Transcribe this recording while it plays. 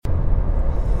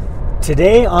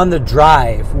Today on The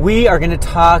Drive, we are going to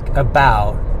talk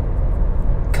about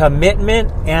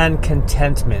commitment and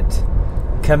contentment.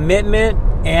 Commitment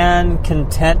and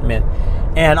contentment.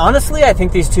 And honestly, I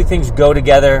think these two things go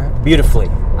together beautifully.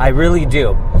 I really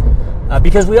do.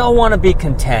 Because we all want to be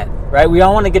content, right? We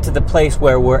all want to get to the place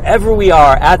where wherever we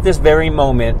are at this very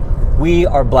moment, we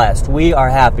are blessed. We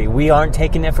are happy. We aren't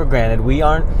taking it for granted. We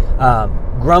aren't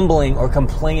grumbling or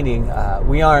complaining.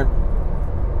 We aren't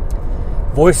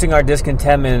voicing our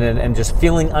discontentment and just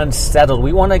feeling unsettled.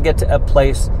 We want to get to a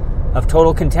place of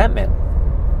total contentment.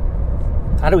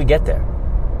 How do we get there?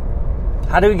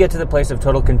 How do we get to the place of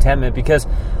total contentment? Because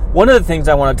one of the things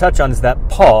I want to touch on is that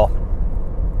Paul,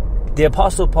 the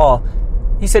Apostle Paul,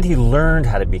 he said he learned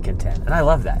how to be content. And I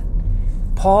love that.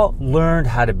 Paul learned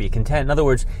how to be content. In other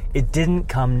words, it didn't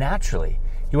come naturally.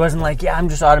 He wasn't like, I'm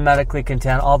just automatically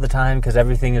content all the time because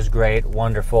everything is great,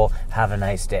 wonderful, have a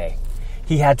nice day.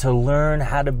 He had to learn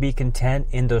how to be content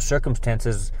in those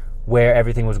circumstances where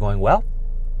everything was going well,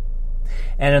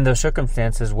 and in those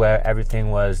circumstances where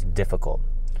everything was difficult.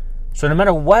 So no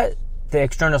matter what the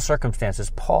external circumstances,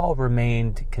 Paul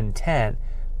remained content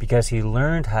because he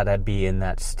learned how to be in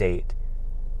that state.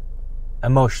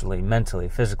 Emotionally, mentally,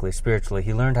 physically, spiritually,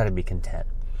 he learned how to be content.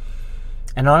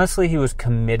 And honestly, he was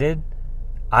committed.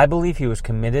 I believe he was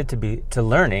committed to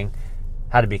learning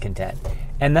how to be content.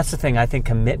 And that's the thing. I think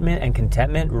commitment and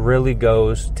contentment really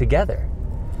goes together.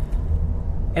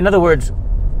 In other words,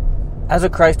 as a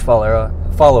Christ follower,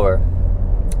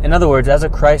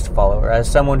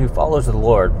 as someone who follows the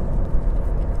Lord,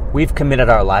 we've committed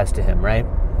our lives to Him, right?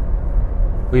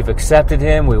 We've accepted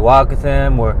Him, we walk with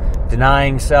Him, we're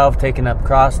denying self, taking up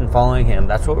cross and following Him.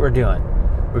 That's what we're doing.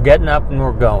 We're getting up and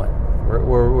we're going.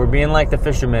 We're being like the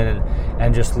fishermen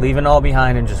and just leaving all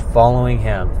behind and just following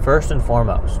Him, first and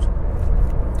foremost.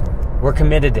 We're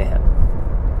committed to Him.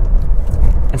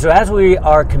 And so as we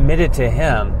are committed to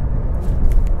Him,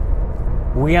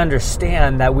 we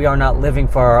understand that we are not living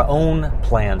for our own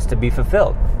plans to be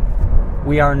fulfilled.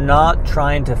 We are not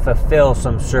trying to fulfill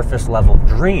some surface level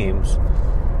dreams.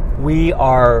 We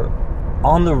are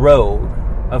on the road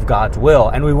of God's will,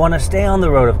 and we want to stay on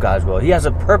the road of God's will. He has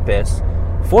a purpose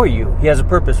for you. He has a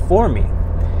purpose for me.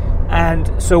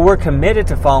 And so we're committed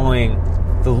to following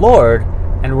the Lord,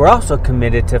 and we're also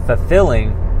committed to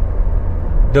fulfilling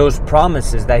those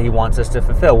promises that He wants us to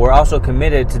fulfill. We're also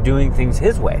committed to doing things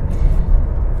His way.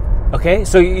 Okay,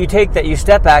 so you take that, you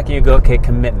step back and you go, okay,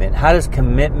 commitment. How does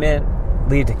commitment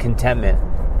lead to contentment?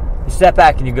 You step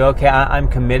back and you go, okay, I'm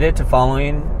committed to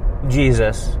following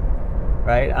Jesus,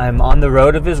 right? I'm on the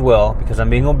road of His will because I'm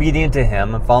being obedient to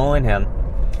Him. I'm following Him.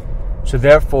 So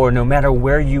therefore, no matter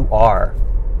where you are,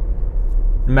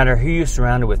 no matter who you're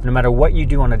surrounded with, no matter what you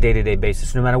do on a day-to-day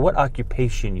basis, no matter what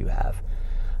occupation you have,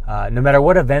 no matter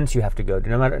what events you have to go to,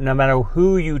 no matter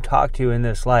who you talk to in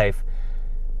this life,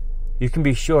 you can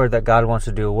be sure that God wants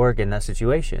to do a work in that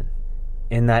situation,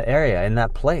 in that area, in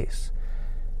that place.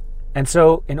 And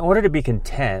so in order to be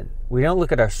content, we don't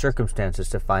look at our circumstances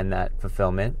to find that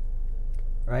fulfillment,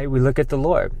 right? We look at the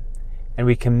Lord and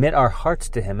we commit our hearts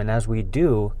to Him. And as we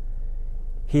do,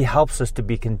 He helps us to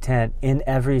be content in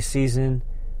every season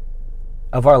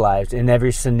of our lives, in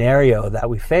every scenario that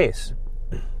we face.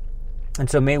 And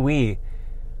so may we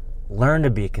learn to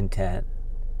be content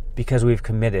because we've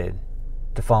committed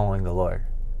to following the Lord.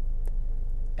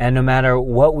 And no matter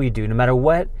what we do, no matter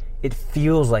what it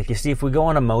feels like, you see, if we go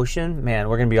on emotion, man,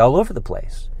 we're going to be all over the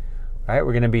place, right?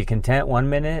 We're going to be content one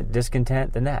minute,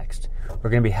 discontent the next. We're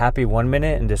going to be happy one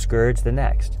minute and discouraged the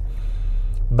next.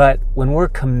 But when we're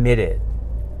committed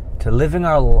to living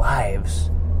our lives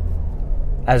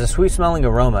as a sweet-smelling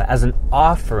aroma, as an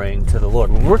offering to the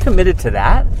Lord, when we're committed to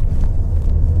that,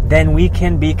 then we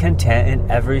can be content in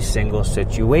every single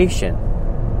situation.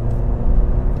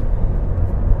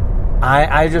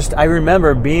 I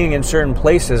remember being in certain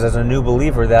places as a new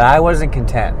believer that I wasn't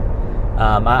content.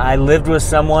 I lived with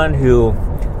someone who,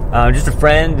 just a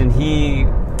friend, and he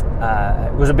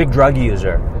was a big drug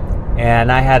user.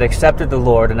 And I had accepted the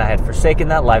Lord, and I had forsaken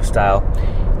that lifestyle,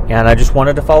 and I just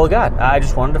wanted to follow God. I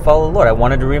just wanted to follow the Lord. I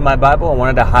wanted to read my Bible. I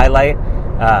wanted to highlight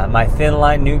my thin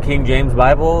line New King James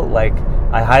Bible. Like,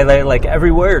 I highlighted like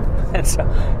every word. And so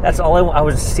that's all I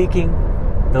was seeking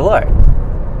the Lord.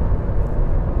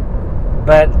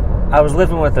 But I was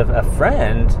living with a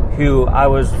friend who I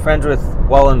was friends with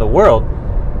while in the world,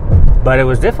 but it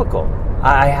was difficult.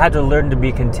 I had to learn to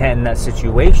be content in that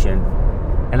situation,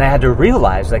 and I had to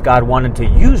realize that God wanted to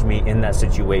use me in that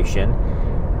situation.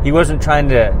 He wasn't trying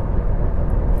to...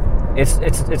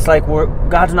 It's like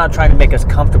God's not trying to make us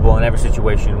comfortable in every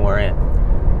situation we're in.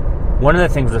 One of the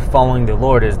things with following the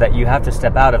Lord is that you have to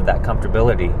step out of that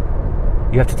comfortability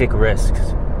You have to take risks.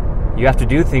 You have to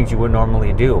do things you wouldn't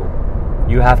normally do.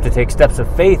 You have to take steps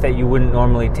of faith that you wouldn't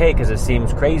normally take because it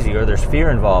seems crazy or there's fear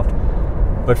involved.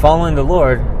 But following the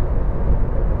Lord,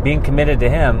 being committed to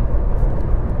Him,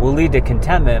 will lead to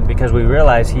contentment because we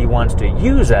realize He wants to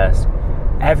use us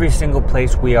every single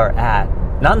place we are at.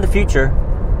 Not in the future,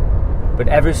 but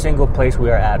every single place we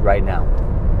are at right now.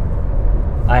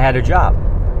 I had a job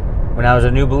when I was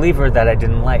a new believer that I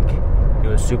didn't like. It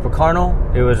was super carnal.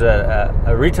 It was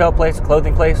a retail place, a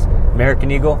clothing place,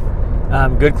 American Eagle.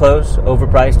 Good clothes,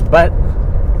 overpriced. But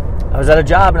I was at a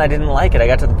job and I didn't like it. I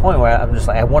got to the point where I'm just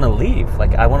like, I want to leave.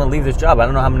 Like, I want to leave this job. I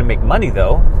don't know how I'm going to make money,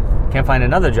 though. Can't find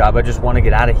another job. I just want to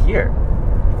get out of here.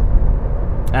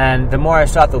 And the more I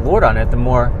sought the Lord on it, the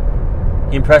more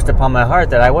He impressed upon my heart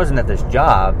that I wasn't at this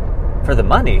job for the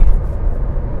money.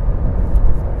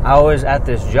 I was at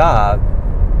this job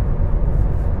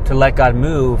to let God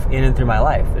move in and through my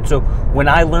life. And so when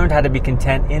I learned how to be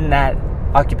content in that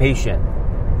occupation,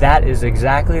 that is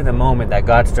exactly the moment that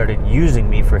God started using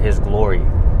me for His glory.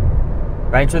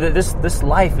 Right? So that this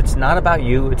life, it's not about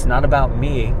you, it's not about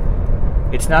me.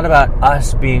 It's not about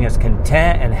us being as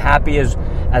content and happy,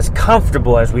 as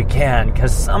comfortable as we can,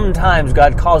 because sometimes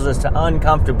God calls us to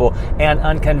uncomfortable and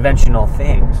unconventional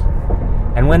things.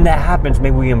 And when that happens,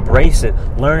 may we embrace it,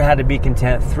 learn how to be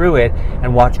content through it,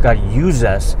 and watch God use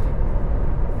us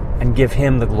and give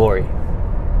Him the glory.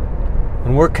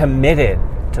 When we're committed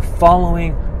to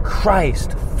following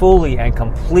Christ fully and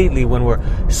completely, when we're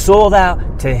sold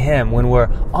out to Him, when we're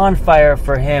on fire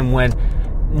for Him, when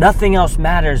nothing else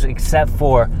matters except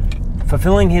for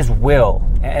fulfilling His will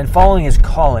and following His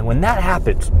calling, when that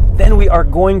happens, then we are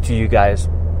going to, you guys,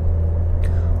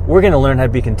 we're going to learn how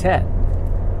to be content.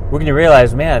 We're going to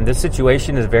realize, man, this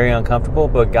situation is very uncomfortable,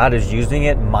 but God is using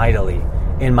it mightily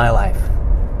in my life.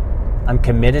 I'm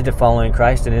committed to following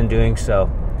Christ, and in doing so,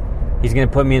 He's going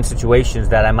to put me in situations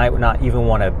that I might not even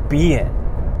want to be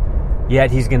in.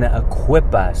 Yet He's going to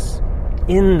equip us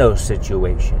in those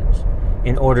situations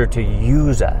in order to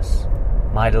use us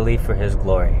mightily for His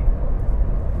glory.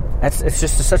 It's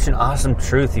just such an awesome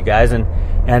truth, you guys.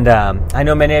 And I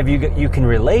know many of you can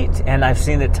relate, and I've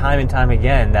seen it time and time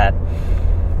again, that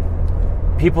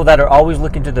people that are always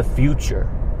looking to the future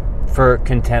for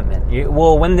contentment.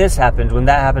 When this happens, when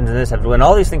that happens, and this happens, when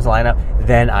all these things line up,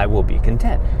 then I will be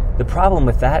content. The problem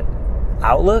with that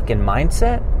outlook and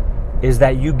mindset is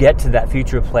that you get to that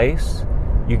future place,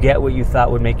 you get what you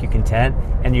thought would make you content,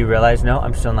 and you realize, no,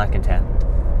 I'm still not content.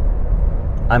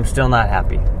 I'm still not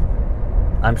happy.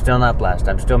 I'm still not blessed.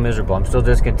 I'm still miserable. I'm still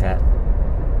discontent.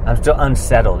 I'm still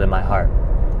unsettled in my heart.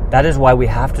 That is why we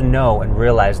have to know and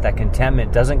realize that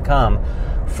contentment doesn't come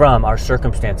from our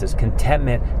circumstances.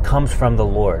 Contentment comes from the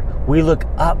Lord. We look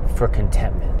up for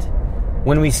contentment.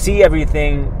 When we see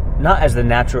everything, not as the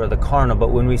natural or the carnal,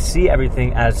 but when we see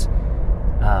everything as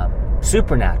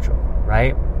supernatural,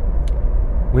 right?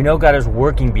 We know God is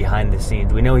working behind the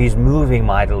scenes. We know He's moving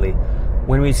mightily.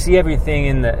 When we see everything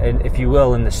in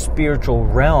the spiritual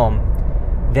realm,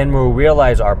 then we'll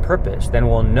realize our purpose. Then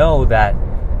we'll know that,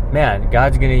 man,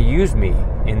 God's going to use me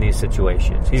in these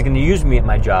situations. He's going to use me at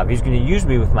my job. He's going to use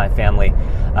me with my family.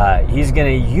 He's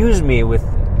going to use me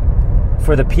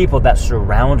for the people that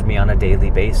surround me on a daily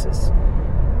basis.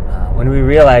 When we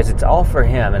realize it's all for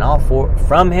Him and all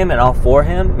from Him and all for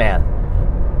Him, man,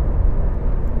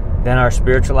 then our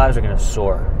spiritual lives are going to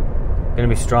soar. We're going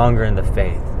to be stronger in the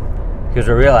faith. Because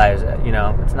we realize,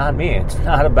 it's not me. It's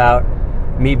not about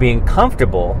me being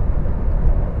comfortable,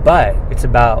 but it's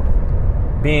about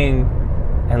being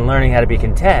and learning how to be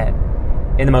content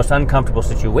in the most uncomfortable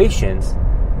situations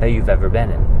that you've ever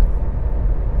been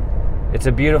in. It's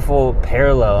a beautiful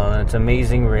parallel, and it's an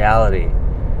amazing reality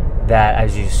that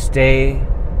as you stay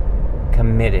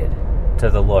committed to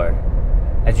the Lord,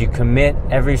 as you commit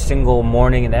every single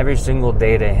morning and every single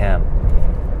day to Him,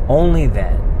 only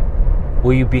then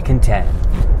will you be content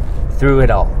through it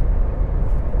all.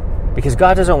 Because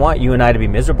God doesn't want you and I to be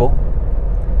miserable.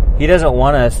 He doesn't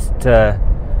want us to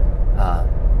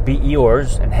be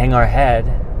Eeyores and hang our head,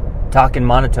 talk in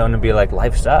monotone and be like,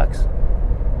 life sucks.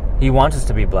 He wants us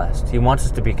to be blessed. He wants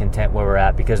us to be content where we're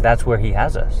at, because that's where He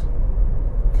has us.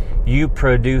 You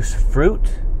produce fruit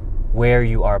where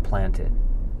you are planted.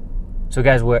 So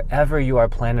guys, wherever you are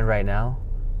planted right now,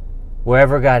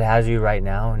 wherever God has you right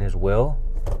now in His will,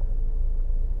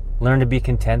 learn to be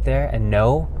content there and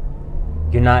know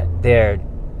you're not there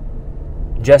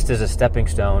just as a stepping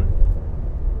stone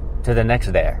to the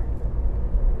next there.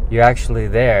 You're actually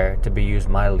there to be used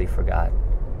mightily for God.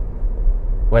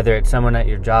 Whether it's someone at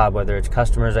your job, whether it's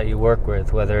customers that you work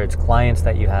with, whether it's clients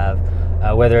that you have,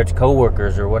 whether it's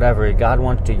coworkers or whatever, God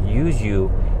wants to use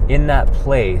you in that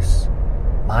place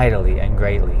mightily and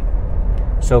greatly.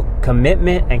 So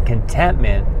commitment and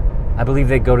contentment, I believe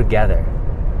they go together.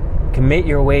 Commit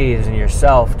your ways and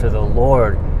yourself to the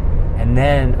Lord, and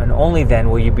then and only then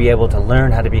will you be able to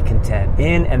learn how to be content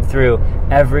in and through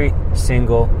every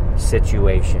single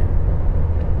situation.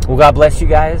 Well, God bless you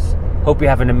guys. Hope you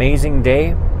have an amazing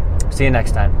day. See you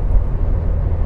next time.